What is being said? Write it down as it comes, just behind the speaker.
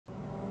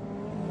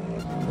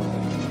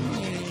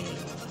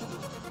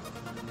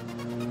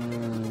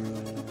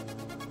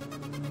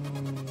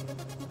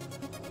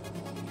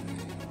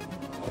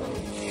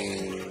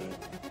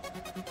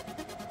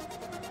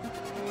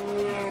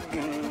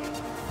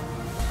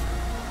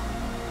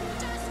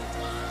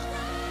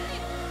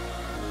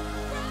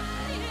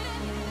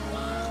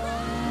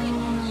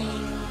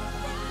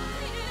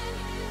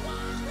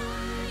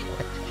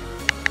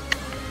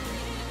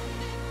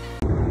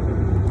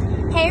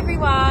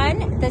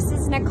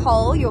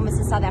Nicole, your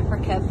Mrs. South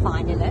Africa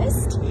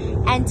finalist,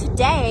 and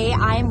today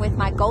I am with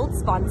my gold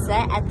sponsor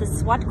at the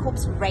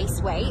Swayuk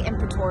Raceway in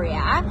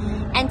Pretoria,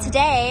 and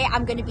today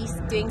I'm going to be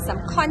doing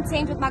some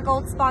content with my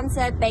gold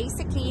sponsor,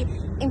 basically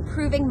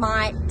improving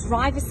my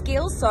driver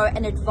skills, so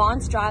an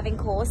advanced driving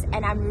course,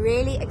 and I'm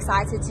really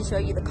excited to show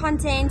you the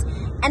content,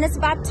 and it's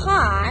about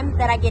time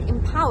that I get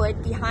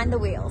empowered behind the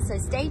wheel, so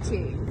stay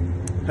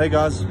tuned. Hey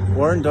guys,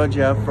 Warren Dodd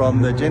here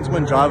from the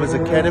Gentleman Drivers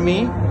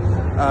Academy,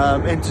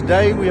 and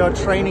today we are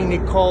training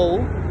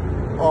Nicole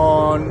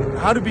on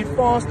how to be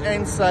fast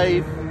and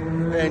safe,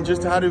 and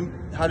just how to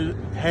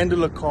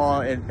handle a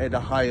car at a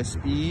higher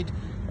speed.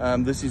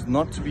 This is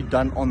not to be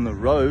done on the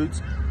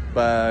roads,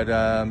 but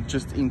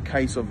just in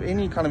case of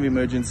any kind of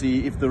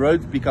emergency. If the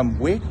roads become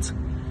wet,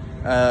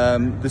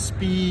 the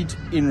speed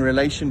in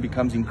relation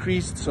becomes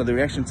increased, so the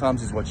reaction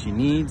times is what she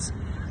needs.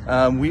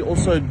 We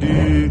also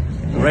do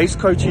race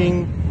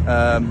coaching,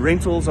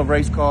 rentals of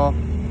race car,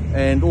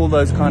 and all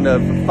those kind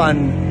of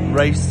fun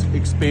race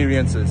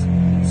experiences.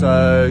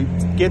 So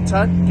get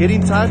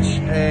in touch,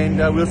 and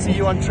we'll see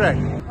you on track.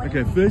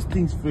 Okay, first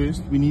things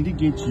first, we need to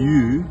get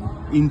you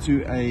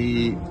into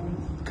a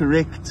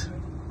correct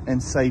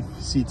and safe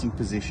seating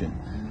position.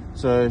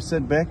 So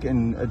sit back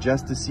and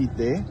adjust the seat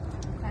there.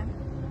 Okay.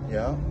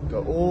 Yeah,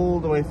 go all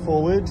the way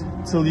forward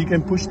till you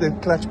can push the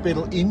clutch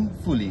pedal in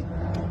fully.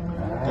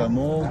 Go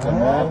more,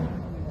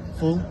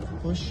 full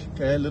push.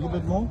 Okay, a little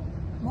bit more.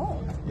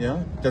 More?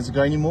 Yeah, does it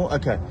go any more?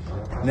 Okay,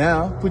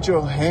 now put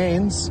your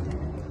hands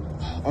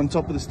on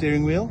top of the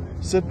steering wheel.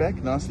 Sit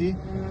back nicely.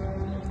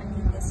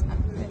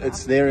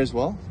 It's there as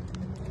well.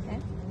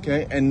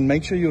 Okay, and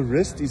make sure your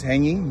wrist is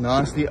hanging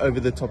nicely over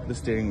the top of the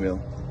steering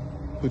wheel.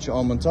 Put your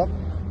arm on top.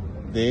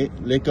 There,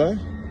 let go.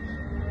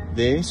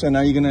 There, so now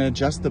you're going to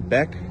adjust the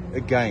back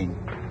again.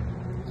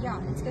 Yeah,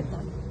 it's good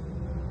though.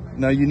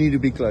 No, you need to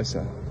be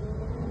closer.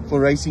 For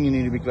racing, you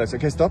need to be closer.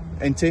 Okay, stop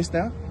and test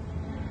now.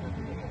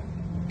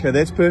 Okay,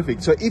 that's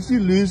perfect. So if you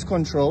lose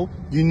control,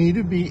 you need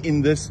to be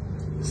in this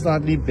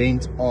slightly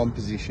bent arm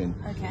position.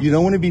 Okay. You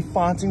don't want to be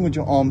fighting with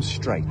your arms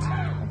straight.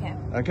 Okay.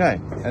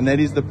 Okay, and that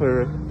is the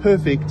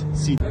perfect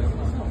seat.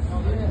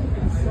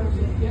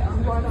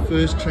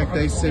 First track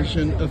day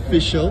session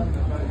official.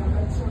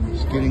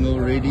 Just getting all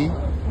ready.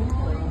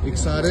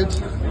 Excited?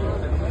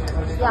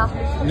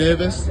 Yeah.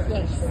 Nervous?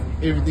 Yes.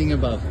 Everything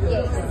above?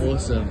 Yes.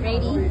 Awesome.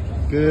 Ready?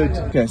 Good.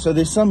 Okay, so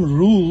there's some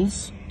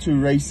rules to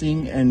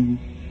racing and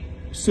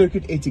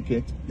circuit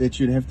etiquette that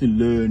you'd have to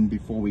learn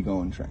before we go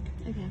on track.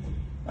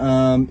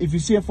 Okay. If you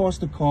see a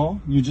faster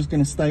car, you're just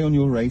going to stay on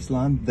your race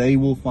line. They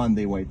will find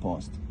their way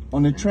past.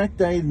 On a track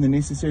day, they're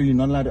necessarily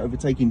not allowed to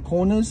overtake in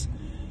corners,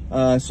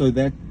 so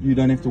that you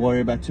don't have to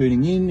worry about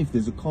turning in if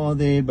there's a car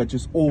there, but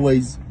just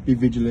always be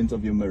vigilant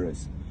of your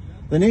mirrors.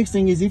 The next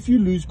thing is, if you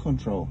lose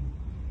control,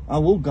 I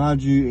will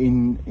guide you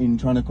in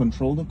trying to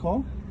control the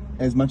car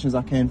as much as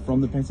I can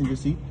from the passenger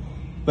seat.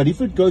 But if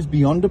it goes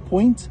beyond a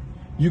point,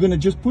 you're going to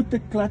just put the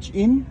clutch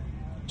in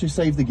to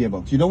save the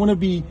gearbox. You don't want to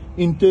be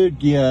in third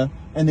gear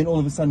and then all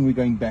of a sudden we're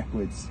going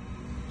backwards.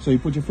 So you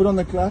put your foot on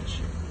the clutch,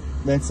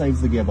 that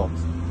saves the gearbox.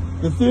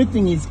 The third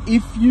thing is,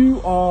 if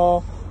you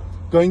are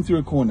going through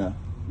a corner,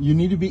 you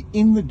need to be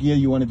in the gear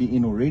you want to be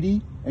in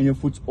already, and your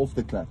foot's off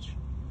the clutch.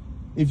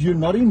 If you're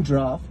not in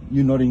drive,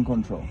 you're not in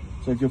control.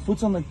 So if your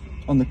foot's on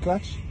the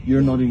clutch,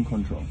 you're not in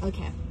control.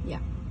 Okay, yeah.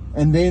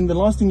 And then the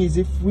last thing is,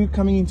 if we're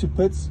coming into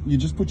pits, you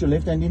just put your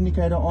left hand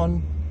indicator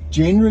on.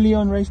 Generally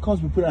on race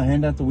cars, we put our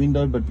hand out the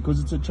window, but because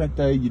it's a track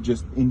day, you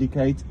just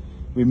indicate.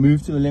 We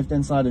move to the left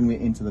hand side and we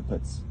enter the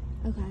pits.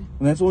 Okay.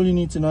 And that's all you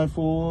need to know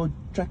for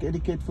track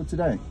etiquette for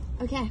today.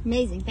 Okay,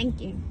 amazing.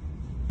 Thank you.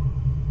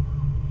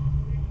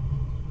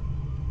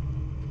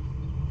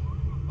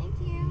 Thank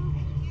you.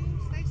 Thank you.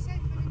 Stay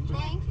safe and enjoy.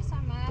 Thank you so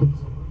much. Can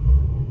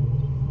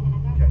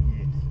I go? Okay,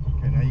 yes.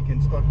 Okay, now you can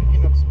start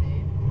picking up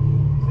speed.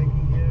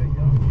 Second gear,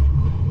 yeah.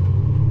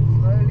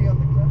 Slowly on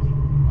the clutch.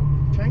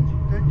 Change,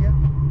 third gear.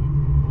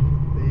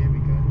 There we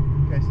go.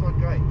 Okay, start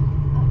going.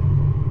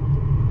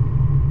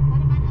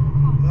 What about other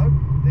cars? No,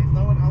 there's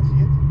no one else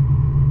yet.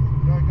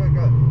 Go, go,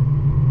 go.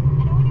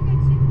 I don't want to go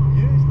too far.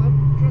 Yes, love,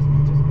 trust me,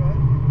 just go.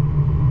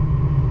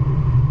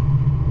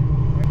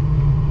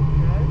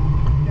 Okay,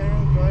 carry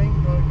on going,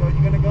 go, go.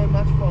 You're going to go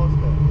much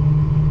faster.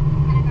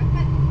 Can I go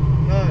quick?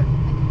 No.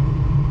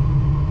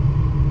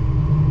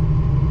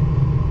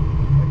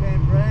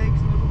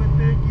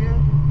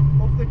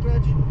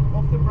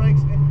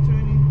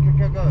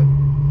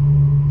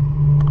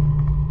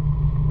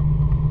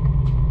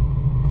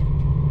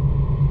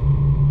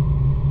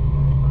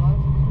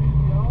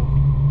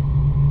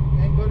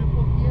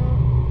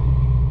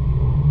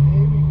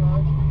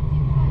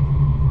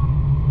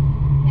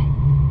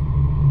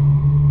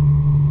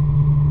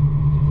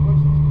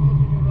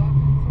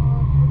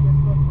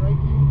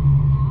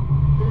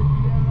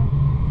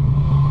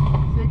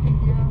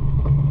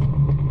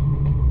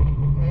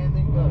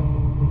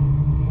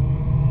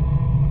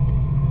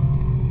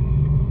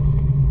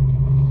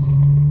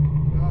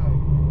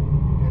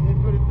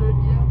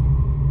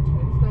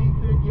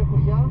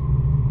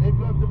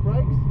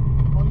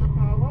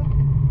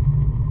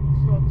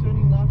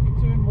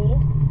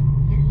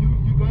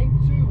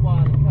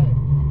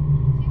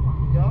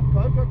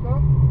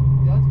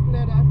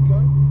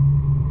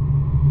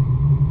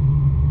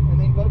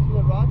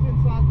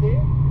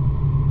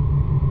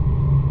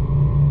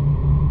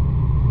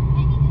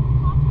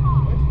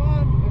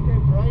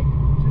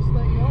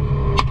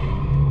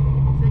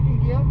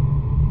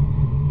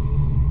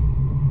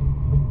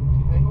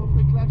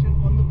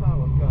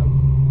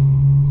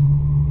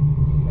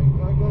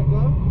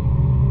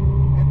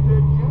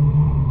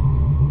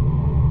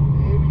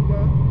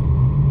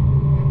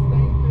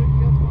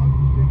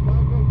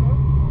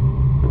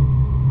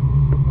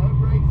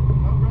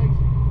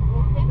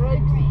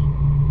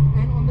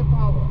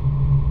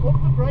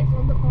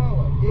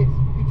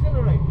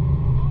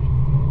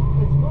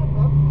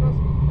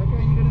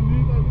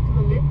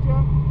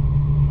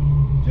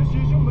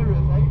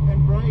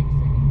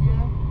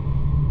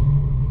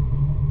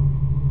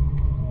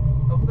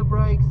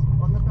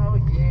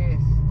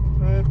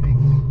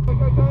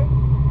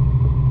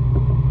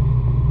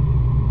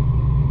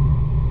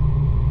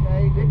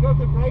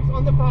 go. The brakes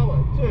on the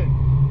power. Turn.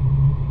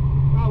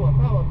 Power,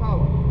 power,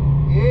 power.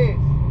 Yes.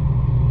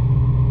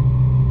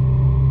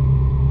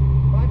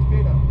 Much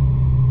better.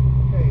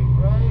 Okay,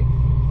 brakes.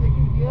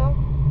 Second gear.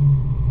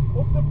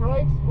 Off the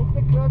brakes, off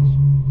the clutch.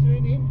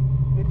 Turn in.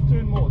 Let's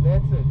turn more.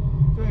 That's it.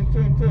 Turn,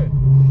 turn, turn.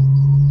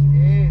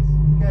 Yes.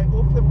 Okay,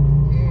 off the.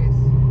 Yes.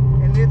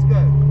 And let's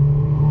go.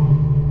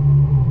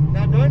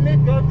 Now don't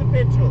let go of the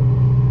petrol.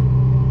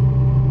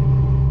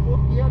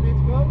 Fourth gear,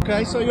 let's go.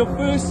 Okay, so your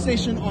first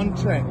session on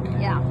track.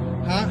 Yeah.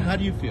 How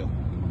do you feel?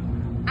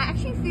 I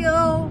actually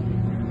feel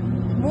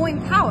more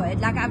empowered,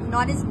 like I'm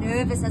not as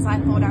nervous as I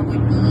thought I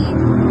would be.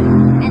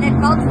 And it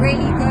felt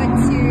really good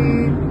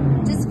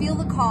to just feel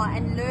the car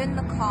and learn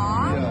the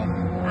car.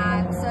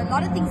 Yeah. So a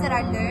lot of things that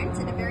I learned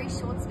in a very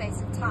short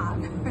space of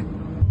time.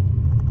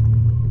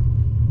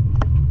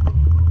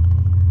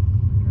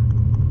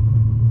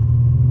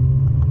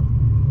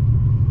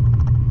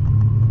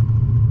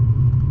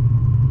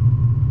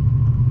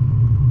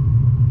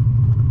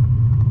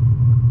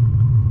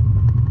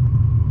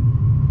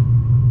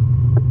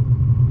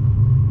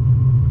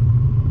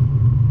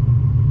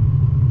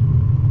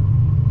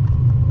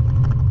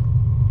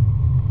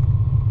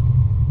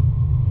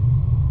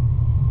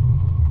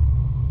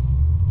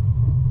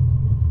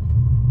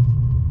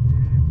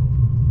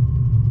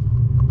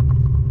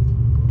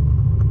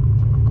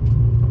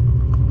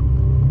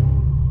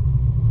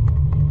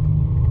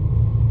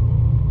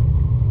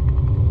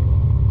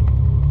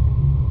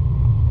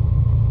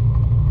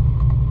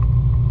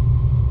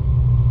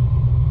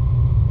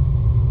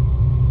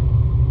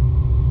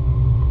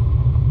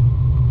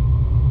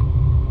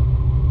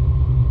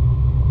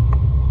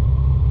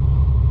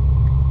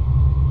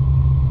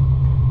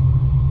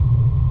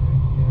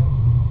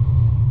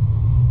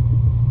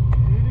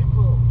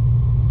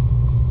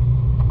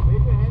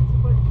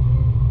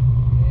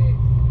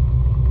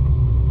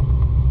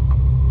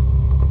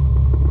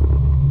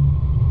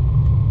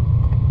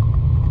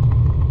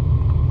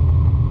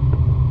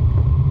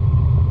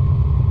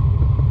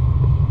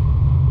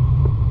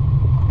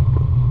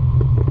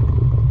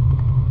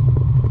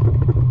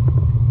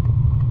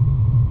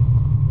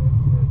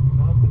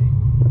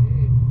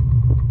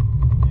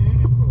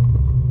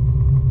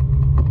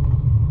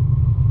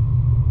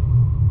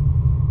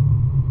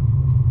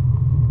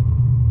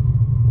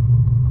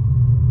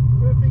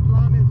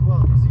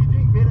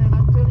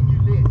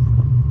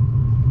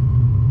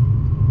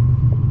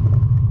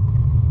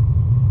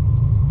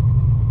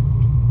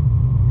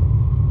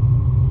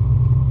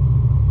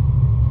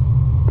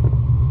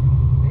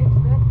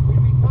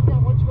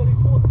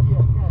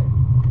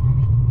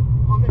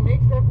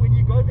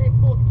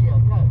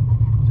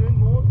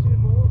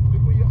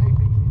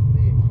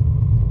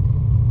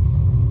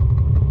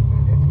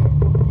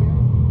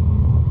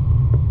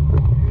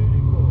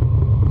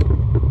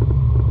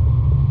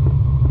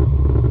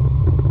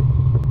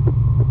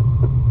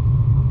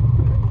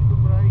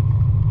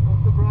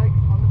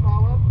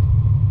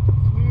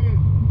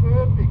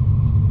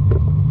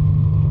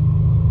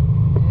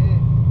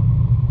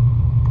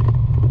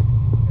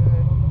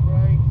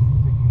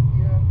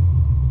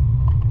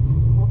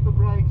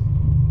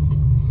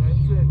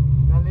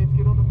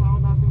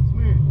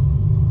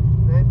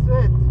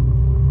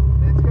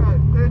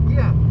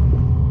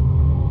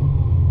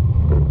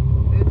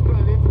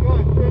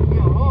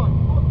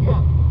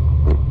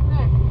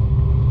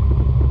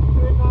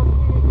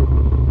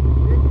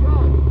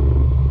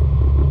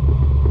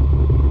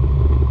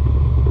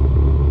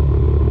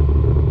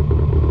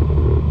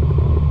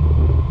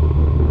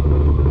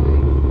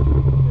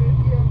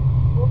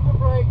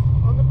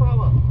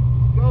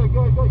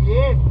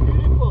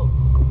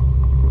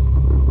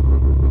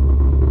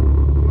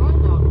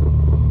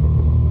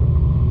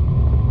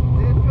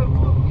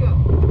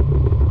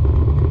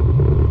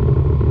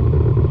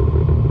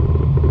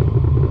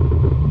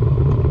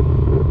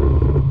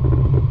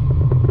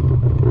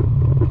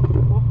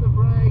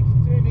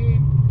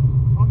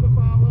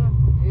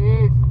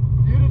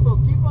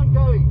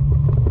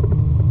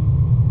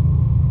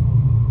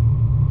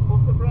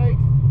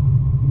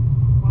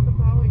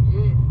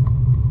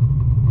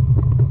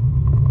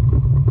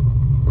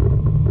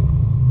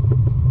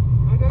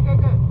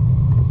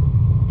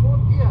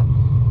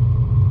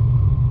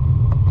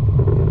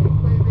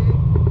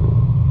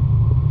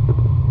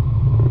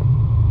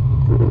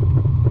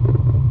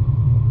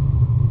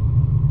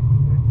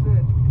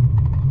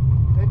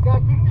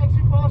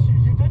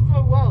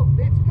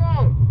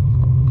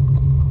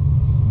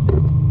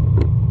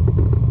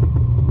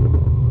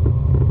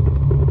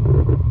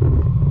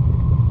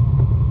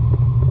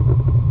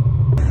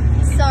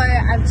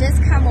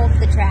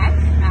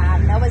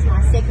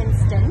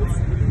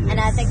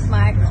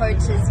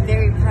 coach is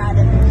very proud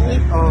of me.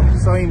 Oh,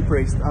 so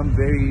impressed. I'm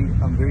very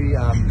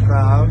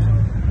proud.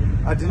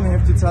 I didn't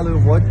have to tell her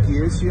what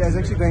gear. She was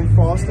actually going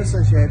faster,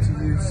 so she had to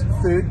use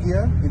third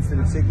gear instead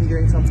of second gear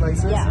in some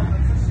places.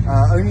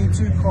 Yeah. Only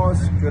 2 cars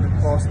got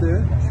past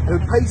her. Her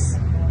pace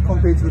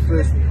compared to the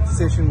first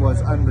session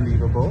was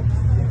unbelievable.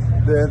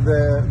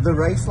 The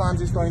race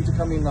lines are starting to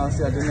come in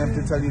nicely. I didn't have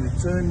to tell you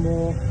to turn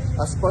more.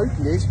 I spoke,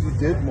 yes, you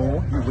did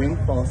more. You went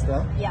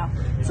faster. Yeah.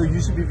 So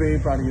you should be very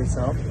proud of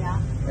yourself. Yeah.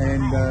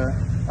 And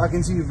I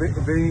can see you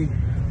very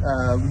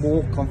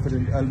more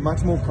confident,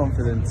 much more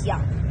confident.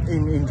 Yeah.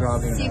 In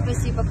driving.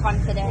 Super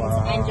confident.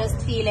 Wow. And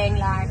just feeling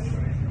like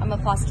I'm a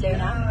fast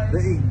learner.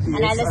 Yes,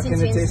 And I listen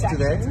to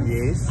instructions.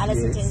 Yes, I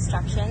listen to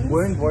instructions.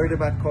 Weren't worried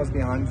about cars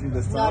behind you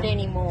this time? Not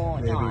anymore,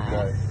 There we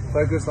go.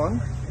 Focus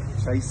on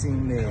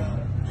chasing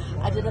them.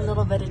 I did a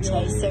little bit of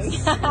chasing.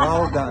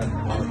 Well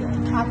done. Well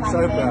done.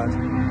 So proud.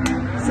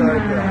 So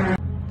proud.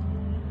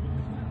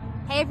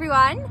 Hey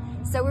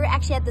everyone. So we're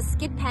actually at the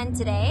skid pan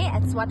today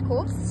at SWAT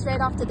Corps, straight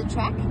after the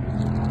track.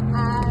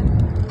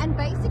 And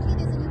basically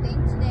there's an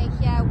event today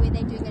here where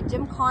they're doing a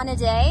gymkhana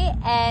day,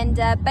 and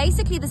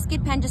basically the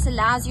skid pan just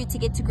allows you to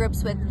get to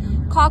grips with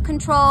car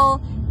control,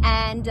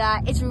 and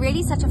it's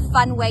really such a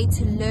fun way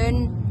to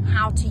learn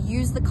how to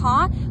use the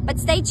car. But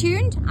stay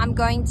tuned, I'm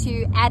going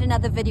to add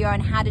another video on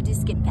how to do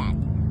skid pan.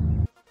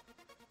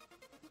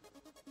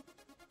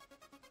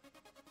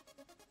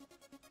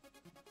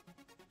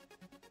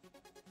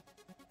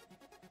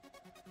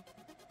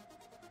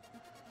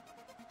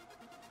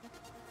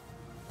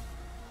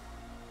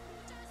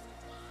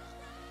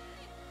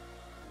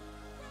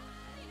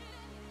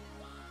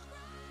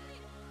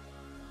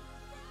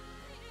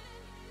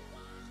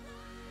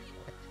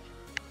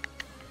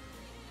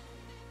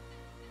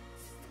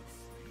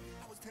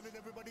 Telling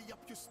everybody up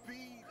your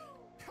speed.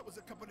 That was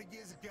a couple of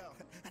years ago,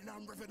 and now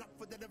I'm revving up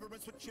for the never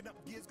end, switching up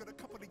gears. Got a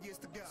couple of years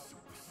to go.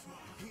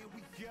 Here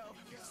we go.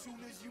 As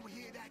soon as you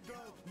hear that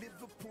go,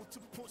 Liverpool to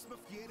Portsmouth,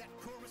 yeah, that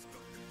chorus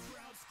got the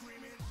crowd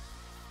screaming.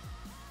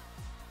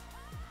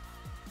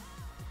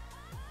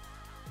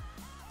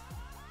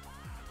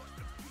 Got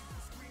the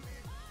people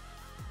screaming.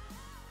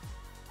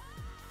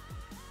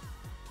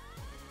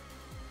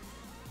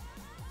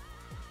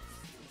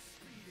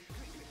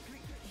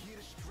 Hear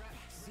the strap,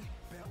 seat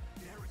belt,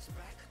 there it's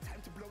back.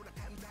 Time to blow the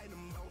hand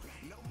dynamo.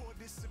 No more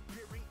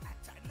disappearing.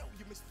 I know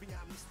you missed me,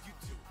 I missed you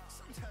too.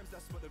 Sometimes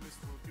that's what a miss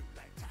will do.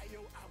 Like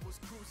Tayo, I was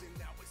cruising.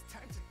 Now it's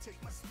time to take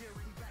my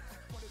steering back.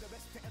 One of the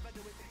best to ever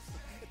do it.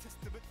 A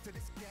testament to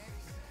this gang.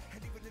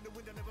 And even in the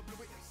wind, I never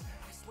blew it.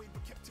 I swayed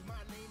but kept to my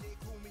lane. They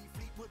call me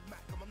Fleetwood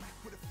Mac. I'm a Mac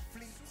with a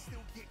fleet.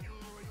 Still getting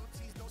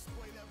royalties. No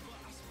spoiler, but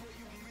I spoil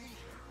you me.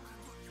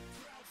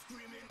 Crowd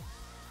screaming.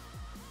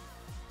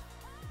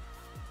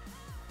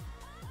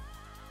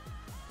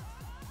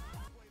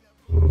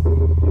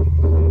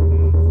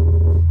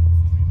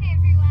 Hey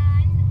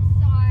everyone,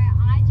 so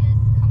I just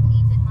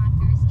completed my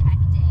first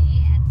track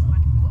day at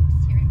SWAT Corps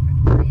here in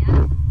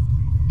Pretoria,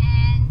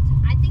 and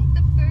I think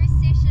the first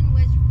session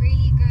was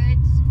really good,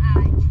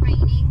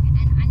 training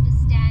and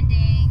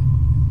understanding,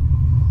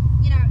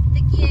 you know,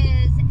 the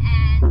gears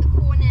and the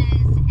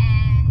corners,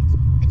 and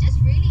just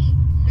really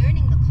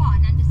learning the car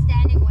and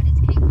understanding what its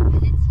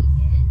capability is.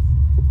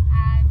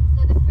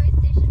 So the first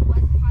session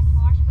was quite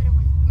harsh, but it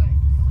was good.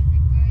 It was a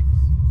good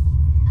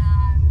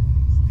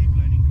Steep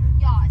learning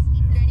curve. yeah, a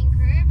steep learning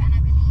curve, and I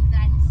believe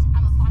that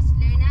I'm a fast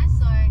learner.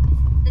 So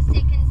the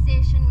second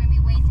session when we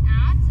went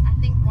out, I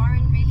think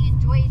Warren really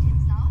enjoyed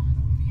himself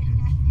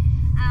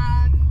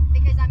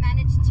because I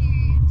managed to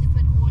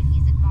put all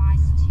his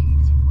advice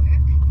to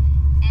work,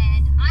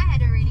 and I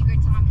had a really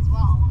good time as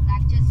well.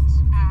 Like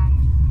just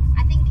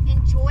I think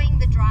enjoying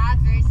the drive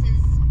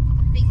versus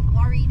being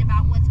worried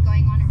about what's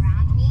going on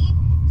around me.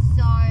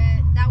 So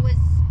that was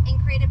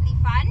incredibly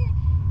fun,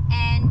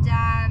 and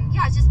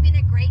yeah, it's just been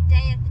a great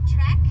day at the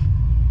track,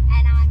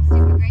 and I'm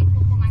super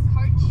grateful for my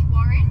coach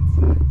Warren.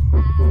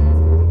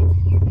 Over to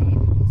you,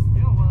 babe.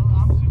 Yeah, well,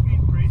 I'm super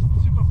impressed,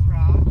 super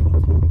proud.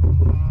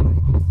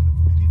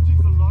 You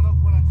took a lot of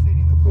what I said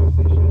in the first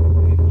session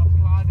and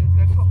applied it.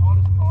 That's the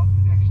hardest part,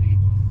 is actually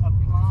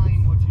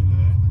applying what you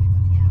learn.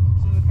 Yeah.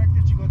 So the fact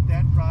that you got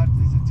that right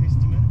is a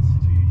testament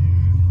to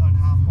you on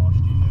how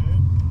fast you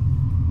learn.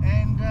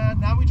 And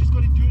now we just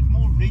got to do it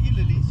more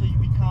regularly so you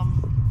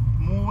become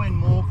more and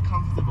more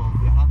comfortable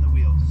behind the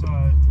wheel. So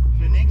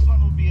the next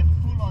one will be a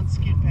full-on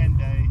skid pan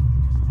day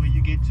where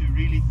you get to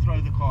really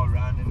throw the car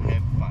around and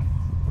have fun.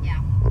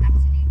 Yeah,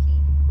 absolutely.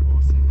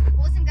 Awesome.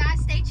 Awesome, guys.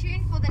 Stay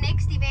tuned for the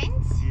next event.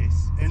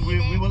 Yes, and See you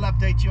we there. will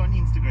update you on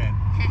Instagram.